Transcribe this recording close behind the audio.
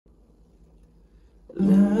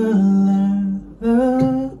La la la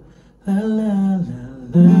la la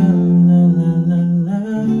la la la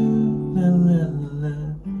la la la.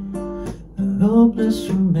 A hopeless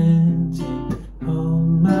romantic all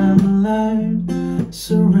my life,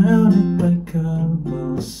 surrounded by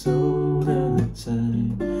couples all the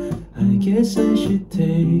time. I guess I should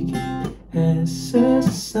take it as a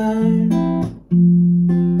sign.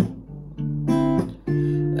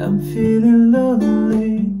 I'm feeling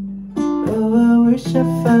lonely. Oh, I wish I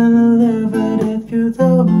found a lover that could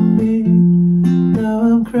hold me. Now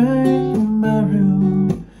I'm crying in my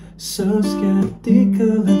room, so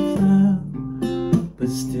skeptical of love, but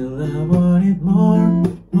still I wanted more,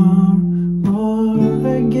 more, more.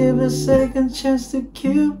 I give a second chance to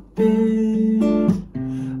Cupid,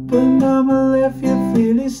 but now I'm left here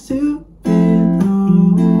feeling stupid.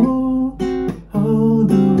 Oh, oh,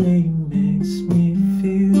 the way it makes me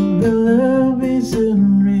feel. The love is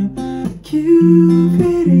unreal.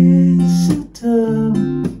 Cupid is so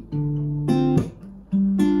dumb.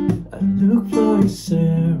 I look for his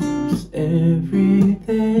arrows every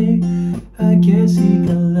day. I guess he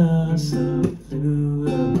got lost or flew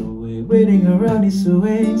away. Waiting around his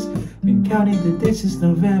ways, been counting the days since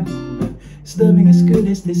November. It's loving as good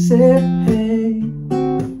as they say.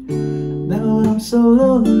 Now I'm so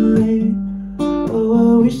lonely.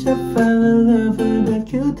 Oh, I wish I found a lover that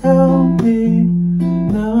could hold me.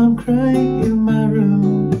 Now I'm crying in my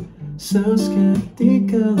room, so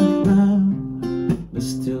skeptical of love, but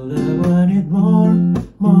still I wanted more,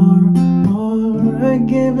 more, more. I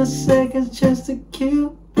gave a second chance to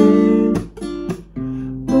Cupid,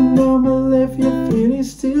 but now I'm left here feeling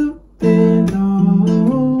stupid.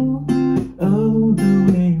 Oh, oh,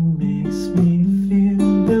 the way it makes me feel.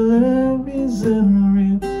 The love is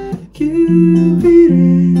unreal. Cupid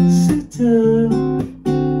is so dumb.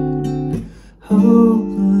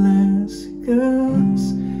 Hopeless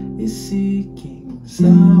ghost is seeking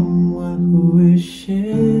someone who will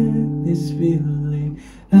share this feeling.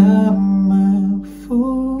 I'm a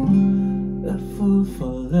fool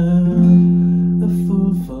for love, a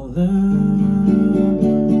fool for love.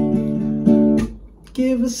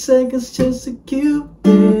 Give a second chance to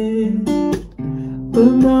Cupid,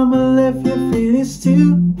 but now I'm left here feeling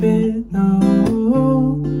stupid. Oh.